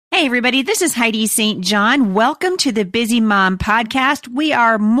Hi, everybody. This is Heidi St. John. Welcome to the Busy Mom Podcast. We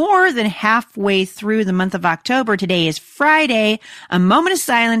are more than halfway through the month of October. Today is Friday. A moment of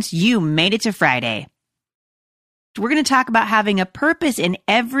silence. You made it to Friday. We're going to talk about having a purpose in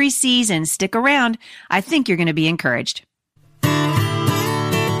every season. Stick around. I think you're going to be encouraged.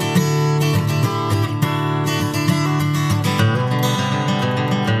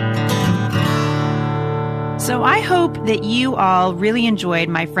 So I hope that you all really enjoyed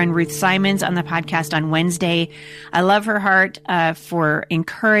my friend Ruth Simons on the podcast on Wednesday. I love her heart for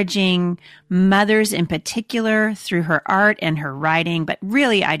encouraging mothers in particular through her art and her writing. But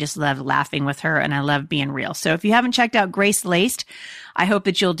really, I just love laughing with her and I love being real. So if you haven't checked out Grace Laced, I hope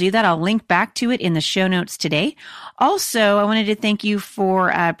that you'll do that. I'll link back to it in the show notes today. Also, I wanted to thank you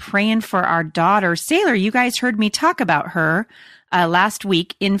for praying for our daughter, Sailor. You guys heard me talk about her. Last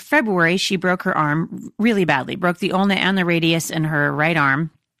week in February, she broke her arm really badly, broke the ulna and the radius in her right arm,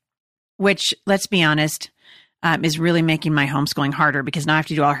 which, let's be honest, is really making my homeschooling harder because now I have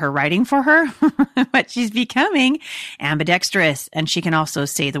to do all her writing for her. But she's becoming ambidextrous and she can also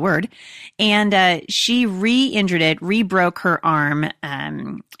say the word. And she re-injured it, re-broke her arm,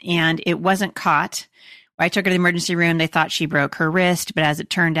 and it wasn't caught. I took her to the emergency room. They thought she broke her wrist, but as it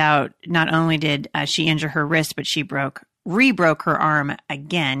turned out, not only did she injure her wrist, but she re-broke her arm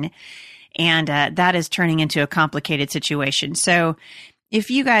again. And that is turning into a complicated situation. So if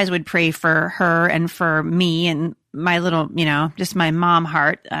you guys would pray for her and for me and my little, just my mom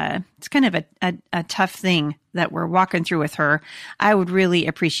heart, it's kind of a tough thing that we're walking through with her. I would really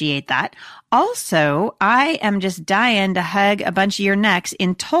appreciate that. Also, I am just dying to hug a bunch of your necks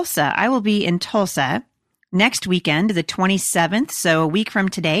in Tulsa. I will be in Tulsa next weekend, the 27th, so a week from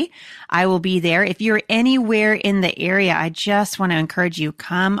today, I will be there. If you're anywhere in the area, I just want to encourage you,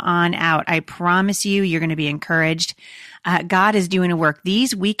 come on out. I promise you, you're going to be encouraged. God is doing a work.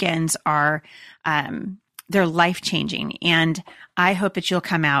 These weekends are, they're life-changing, and I hope that you'll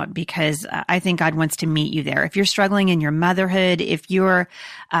come out because I think God wants to meet you there. If you're struggling in your motherhood, if you're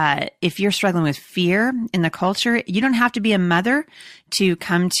struggling with fear in the culture, you don't have to be a mother to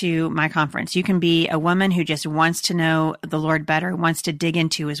come to my conference. You can be a woman who just wants to know the Lord better, wants to dig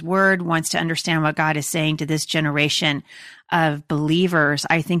into His Word, wants to understand what God is saying to this generation of believers.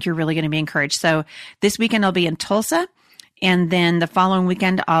 I think you're really going to be encouraged. So this weekend I'll be in Tulsa. And then the following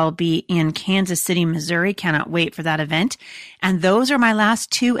weekend, I'll be in Kansas City, Missouri. Cannot wait for that event. And those are my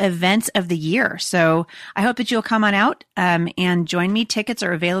last two events of the year. So I hope that you'll come on out and join me. Tickets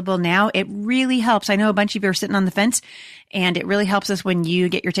are available now. It really helps. I know a bunch of you are sitting on the fence, and it really helps us when you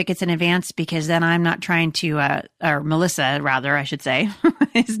get your tickets in advance because then I'm not trying to, or Melissa, rather, I should say,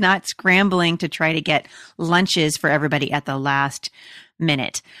 is not scrambling to try to get lunches for everybody at the last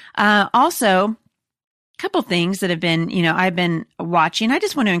minute. Also, couple things that have been, I've been watching. I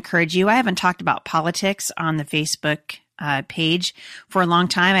just want to encourage you. I haven't talked about politics on the Facebook page for a long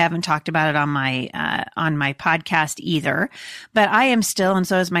time. I haven't talked about it on my podcast either, but I am still, and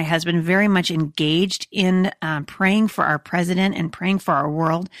so is my husband, very much engaged in praying for our president and praying for our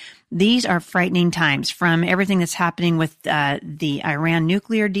world. These are frightening times, from everything that's happening with the Iran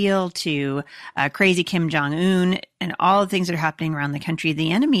nuclear deal to crazy Kim Jong-un and all the things that are happening around the country.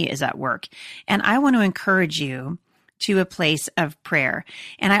 The enemy is at work. And I want to encourage you to a place of prayer.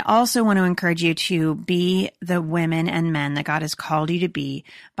 And I also want to encourage you to be the women and men that God has called you to be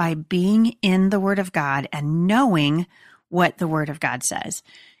by being in the Word of God and knowing what the Word of God says.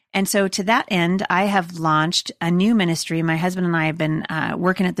 And so to that end, I have launched a new ministry. My husband and I have been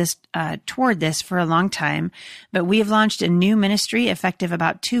working at this, toward this for a long time, but we have launched a new ministry effective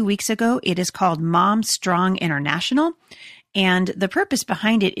about 2 weeks ago. It is called Mom Strong International. And the purpose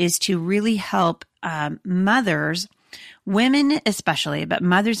behind it is to really help mothers, women especially, but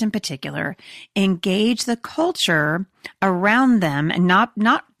mothers in particular, engage the culture around them and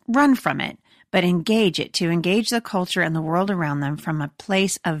not run from it, but engage it, to engage the culture and the world around them from a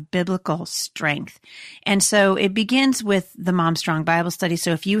place of biblical strength. And so it begins with the Mom Strong Bible study.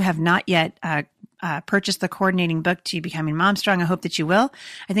 So if you have not yet purchased the coordinating book to Becoming Mom Strong, I hope that you will.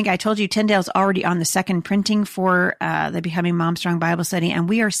 I think I told you Tyndale's already on the second printing for the Becoming Mom Strong Bible study, and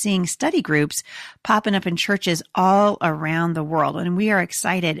we are seeing study groups popping up in churches all around the world, and we are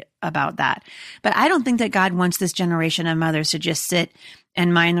excited about that. But I don't think that God wants this generation of mothers to just sit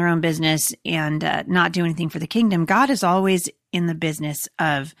and mind their own business and not do anything for the kingdom. God is always in the business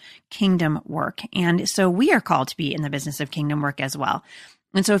of kingdom work. And so we are called to be in the business of kingdom work as well.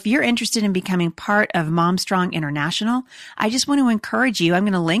 And so if you're interested in becoming part of Mom Strong International, I just want to encourage you. I'm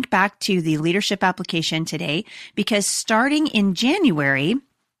going to link back to the leadership application today, because starting in January,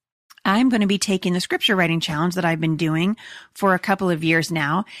 I'm going to be taking the scripture writing challenge that I've been doing for a couple of years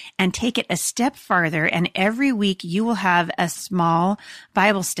now and take it a step farther. And every week you will have a small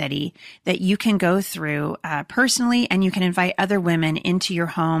Bible study that you can go through personally, and you can invite other women into your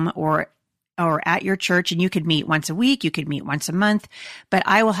home or at your church, and you could meet once a week, you could meet once a month, but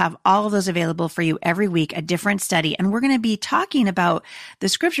I will have all of those available for you every week, a different study. And we're going to be talking about the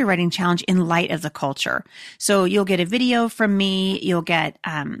scripture writing challenge in light of the culture. So you'll get a video from me. You'll get,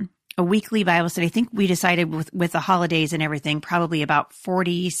 a weekly Bible study. I think we decided with the holidays and everything, probably about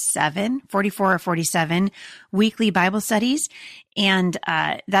 44 or 47 weekly Bible studies. And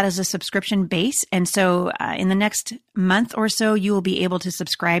that is a subscription base. And so in the next month or so, you will be able to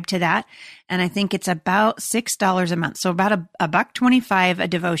subscribe to that. And I think it's about $6 a month. So about $1.25 a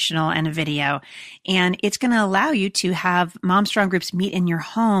devotional and a video. And it's going to allow you to have Mom Strong groups meet in your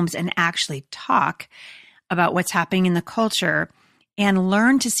homes and actually talk about what's happening in the culture and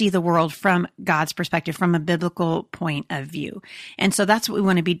learn to see the world from God's perspective, from a biblical point of view. And so that's what we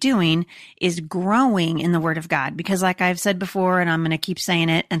want to be doing, is growing in the Word of God. Because like I've said before, and I'm going to keep saying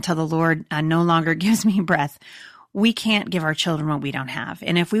it until the Lord no longer gives me breath, we can't give our children what we don't have.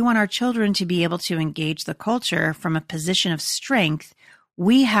 And if we want our children to be able to engage the culture from a position of strength,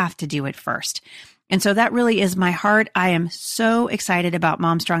 we have to do it first. And so that really is my heart. I am so excited about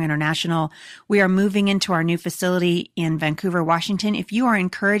Mom Strong International. We are moving into our new facility in Vancouver, Washington. If you are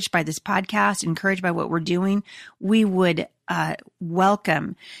encouraged by this podcast, encouraged by what we're doing, we would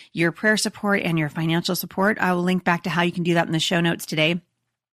welcome your prayer support and your financial support. I will link back to how you can do that in the show notes today.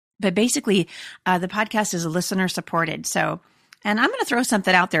 But basically, the podcast is listener supported. So, and I'm going to throw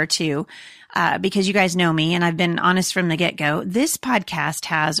something out there too, because you guys know me and I've been honest from the get-go. This podcast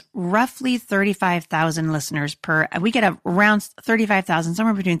has roughly 35,000 listeners we get around 35,000,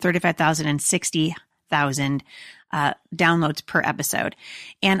 somewhere between 35,000 and 60,000 downloads per episode.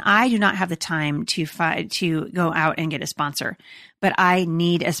 And I do not have the time to go out and get a sponsor, but I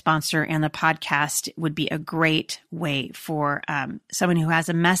need a sponsor, and the podcast would be a great way for someone who has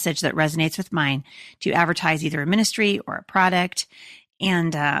a message that resonates with mine to advertise either a ministry or a product.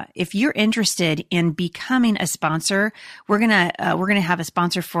 And if you're interested in becoming a sponsor, we're gonna have a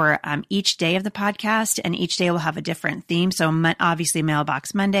sponsor for each day of the podcast, and each day will have a different theme. So obviously,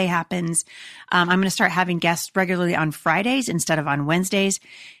 Mailbox Monday happens. I'm going to start having guests regularly on Fridays instead of on Wednesdays.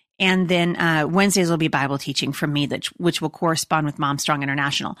 And then Wednesdays will be Bible teaching from me, which will correspond with Mom Strong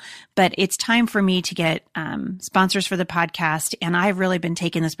International. But it's time for me to get sponsors for the podcast. And I've really been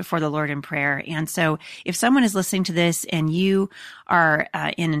taking this before the Lord in prayer. And so if someone is listening to this and you are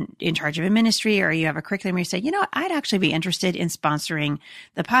in charge of a ministry, or you have a curriculum where you say, I'd actually be interested in sponsoring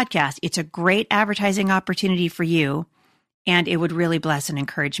the podcast, it's a great advertising opportunity for you. And it would really bless and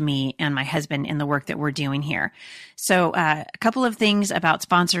encourage me and my husband in the work that we're doing here. So a couple of things about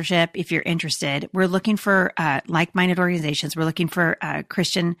sponsorship, if you're interested. We're looking for like-minded organizations. We're looking for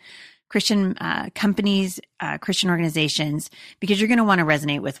Christian companies, Christian organizations, because you're going to want to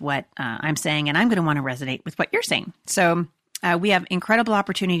resonate with what I'm saying, and I'm going to want to resonate with what you're saying. So we have incredible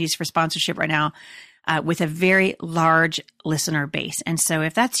opportunities for sponsorship right now with a very large listener base. And so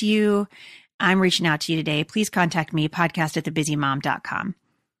if that's you, I'm reaching out to you today. Please contact me, podcast@thebusymom.com.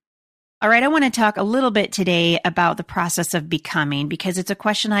 All right. I want to talk a little bit today about the process of becoming, because it's a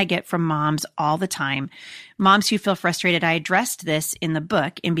question I get from moms all the time. Moms who feel frustrated. I addressed this in the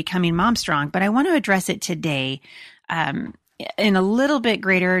book, in Becoming Mom Strong, but I want to address it today in a little bit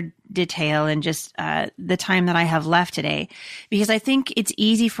greater detail in just the time that I have left today, because I think it's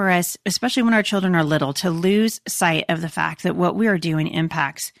easy for us, especially when our children are little, to lose sight of the fact that what we are doing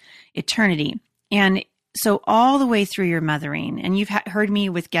impacts eternity. And so all the way through your mothering, and you've heard me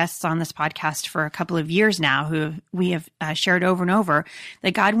with guests on this podcast for a couple of years now who we have shared over and over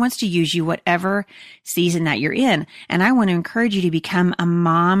that God wants to use you whatever season that you're in. And I want to encourage you to become a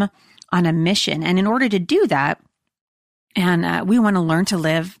mom on a mission. And in order to do that, and we want to learn to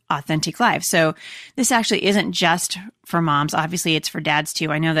live authentic lives. So this actually isn't just for moms. Obviously, it's for dads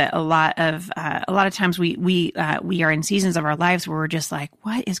too. I know that a lot of times we are in seasons of our lives where we're just like,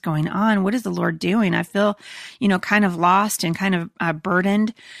 what is going on? What is the Lord doing? I feel, kind of lost and kind of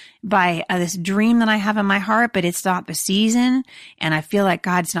burdened by this dream that I have in my heart, but it's not the season, and I feel like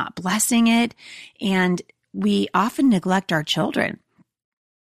God's not blessing it. And we often neglect our children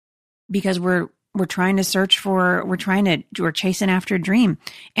because we're trying to we're chasing after a dream.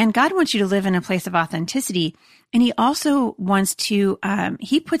 And God wants you to live in a place of authenticity. And he also wants to,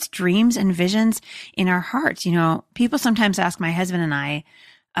 he puts dreams and visions in our hearts. People sometimes ask my husband and I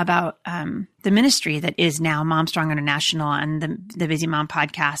about, the ministry that is now Mom Strong International and the Busy Mom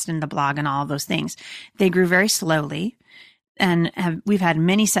podcast and the blog and all of those things. They grew very slowly. we've had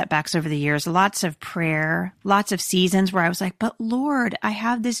many setbacks over the years, lots of prayer, lots of seasons where I was like, but Lord, I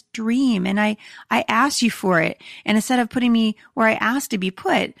have this dream and I asked you for it. And instead of putting me where I asked to be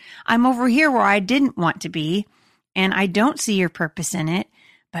put, I'm over here where I didn't want to be. And I don't see your purpose in it.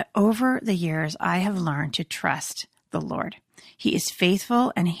 But over the years, I have learned to trust the Lord. He is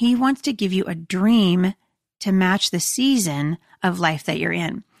faithful and he wants to give you a dream to match the season of life that you're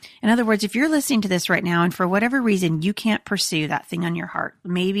in. In other words, if you're listening to this right now and for whatever reason you can't pursue that thing on your heart,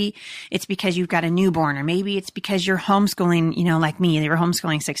 maybe it's because you've got a newborn, or maybe it's because you're homeschooling, like me, they were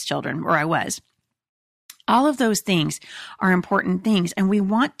homeschooling 6 children, or I was. All of those things are important things, and we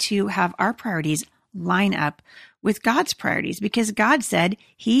want to have our priorities line up with God's priorities, because God said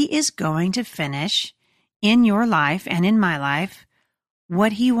he is going to finish in your life and in my life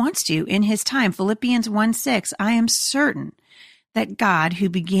what he wants to in his time. Philippians 1:6, I am certain that God, who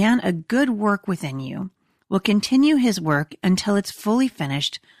began a good work within you, will continue his work until it's fully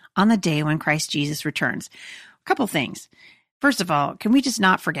finished on the day when Christ Jesus returns. A couple things. First of all, can we just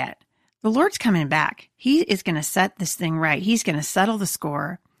not forget, the Lord's coming back. He is going to set this thing right. He's going to settle the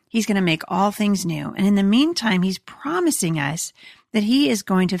score. He's going to make all things new. And in the meantime, he's promising us that he is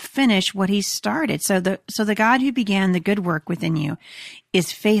going to finish what he started. So the God who began the good work within you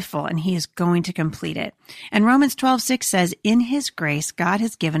is faithful, and he is going to complete it. And Romans 12:6 says, in his grace, God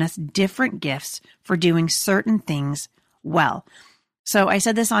has given us different gifts for doing certain things well. So I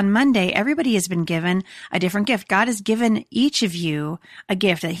said this on Monday, everybody has been given a different gift. God has given each of you a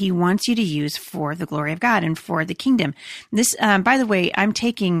gift that he wants you to use for the glory of God and for the kingdom. This, by the way, I'm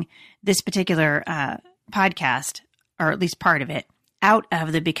taking this particular podcast, or at least part of it, out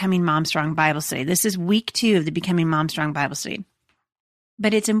of the Becoming Mom Strong Bible Study. This is week 2 of the Becoming Mom Strong Bible Study.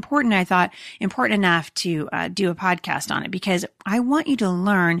 But it's important, I thought, important enough to do a podcast on it, because I want you to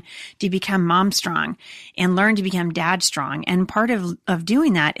learn to become mom strong and learn to become dad strong. And part of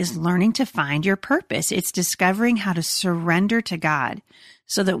doing that is learning to find your purpose. It's discovering how to surrender to God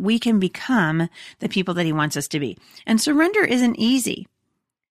so that we can become the people that he wants us to be. And surrender isn't easy.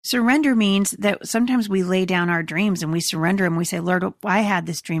 Surrender means that sometimes we lay down our dreams and we surrender and we say, Lord, I had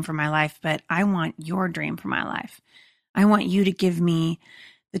this dream for my life, but I want your dream for my life. I want you to give me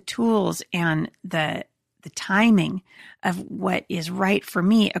the tools and the timing of what is right for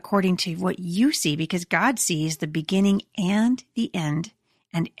me according to what you see, because God sees the beginning and the end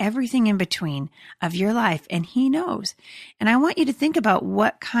and everything in between of your life, and he knows. And I want you to think about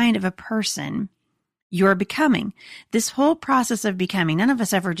what kind of a person you're becoming. This whole process of becoming, none of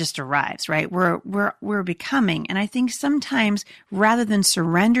us ever just arrives, right? We're becoming. And I think sometimes rather than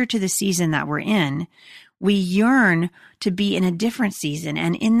surrender to the season that we're in, we yearn to be in a different season.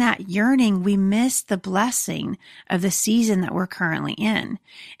 And in that yearning, we miss the blessing of the season that we're currently in.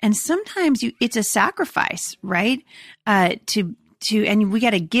 And sometimes it's a sacrifice, right? And we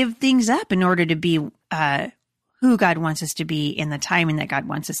got to give things up in order to be, who God wants us to be in the timing that God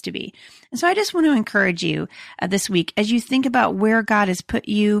wants us to be. And so I just want to encourage you this week, as you think about where God has put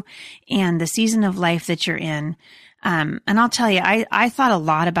you and the season of life that you're in. And I'll tell you, I thought a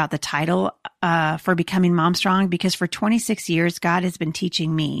lot about the title for Becoming Mom Strong, because for 26 years, God has been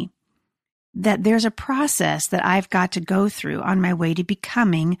teaching me that there's a process that I've got to go through on my way to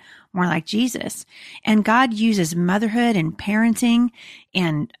becoming more like Jesus. And God uses motherhood and parenting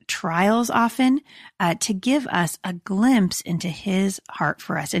and trials often to give us a glimpse into his heart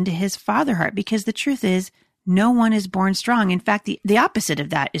for us, into his father heart, because the truth is, no one is born strong. In fact, the opposite of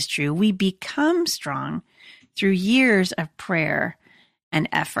that is true. We become strong through years of prayer and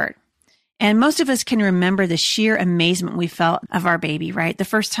effort. And most of us can remember the sheer amazement we felt of our baby, right? The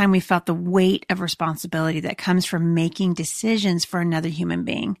first time we felt the weight of responsibility that comes from making decisions for another human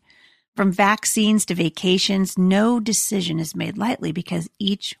being. From vaccines to vacations, no decision is made lightly because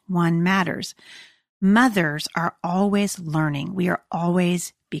each one matters. Mothers are always learning. We are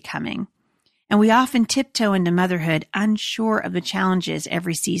always becoming. And we often tiptoe into motherhood unsure of the challenges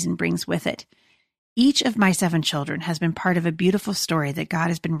every season brings with it. Each of my 7 children has been part of a beautiful story that God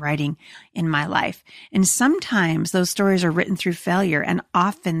has been writing in my life. And sometimes those stories are written through failure, and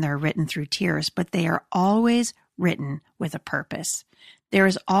often they're written through tears, but they are always written with a purpose. There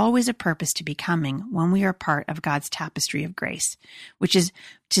is always a purpose to becoming when we are part of God's tapestry of grace, which is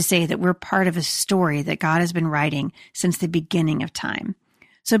to say that we're part of a story that God has been writing since the beginning of time.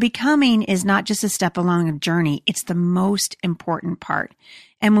 So becoming is not just a step along a journey. It's the most important part.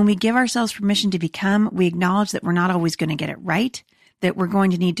 And when we give ourselves permission to become, we acknowledge that we're not always going to get it right, that we're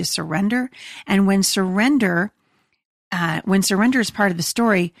going to need to surrender. And when surrender when surrender is part of the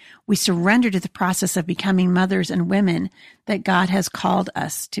story, we surrender to the process of becoming mothers and women that God has called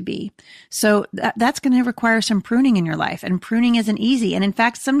us to be. So that's going to require some pruning in your life, and pruning isn't easy. And in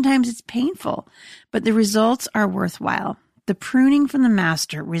fact, sometimes it's painful, but the results are worthwhile. The pruning from the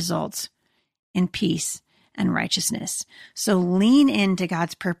master results in peace and righteousness. So lean into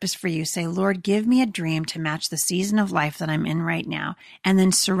God's purpose for you. Say, Lord, give me a dream to match the season of life that I'm in right now, and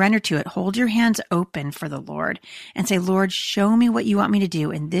then surrender to it. Hold your hands open for the Lord and say, Lord, show me what you want me to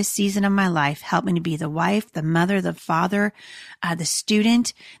do in this season of my life. Help me to be the wife, the mother, the father, the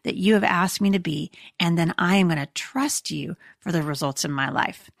student that you have asked me to be. And then I am going to trust you for the results in my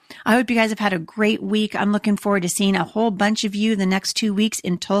life. I hope you guys have had a great week. I'm looking forward to seeing a whole bunch of you the next 2 weeks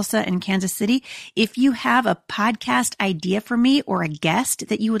in Tulsa and Kansas City. If you have a podcast idea for me or a guest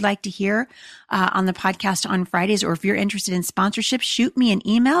that you would like to hear on the podcast on Fridays, or if you're interested in sponsorship, shoot me an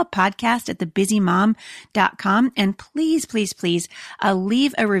email, podcast@thebusymom.com. And please, please, please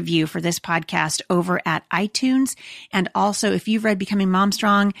leave a review for this podcast over at iTunes. And also, if you've read Becoming Mom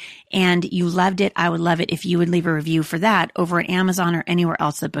Strong and you loved it, I would love it if you would leave a review for that over at Amazon or anywhere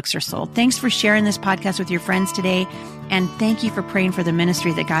else that books are sold. Thanks for sharing this podcast with your friends today. And thank you for praying for the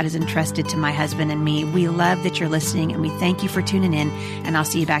ministry that God has entrusted to my husband and me. We love that you're listening, and we thank you for tuning in. And I'll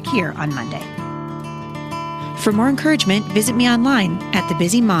see you back here on Monday. For more encouragement, visit me online at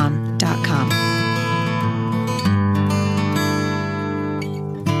thebusymom.com.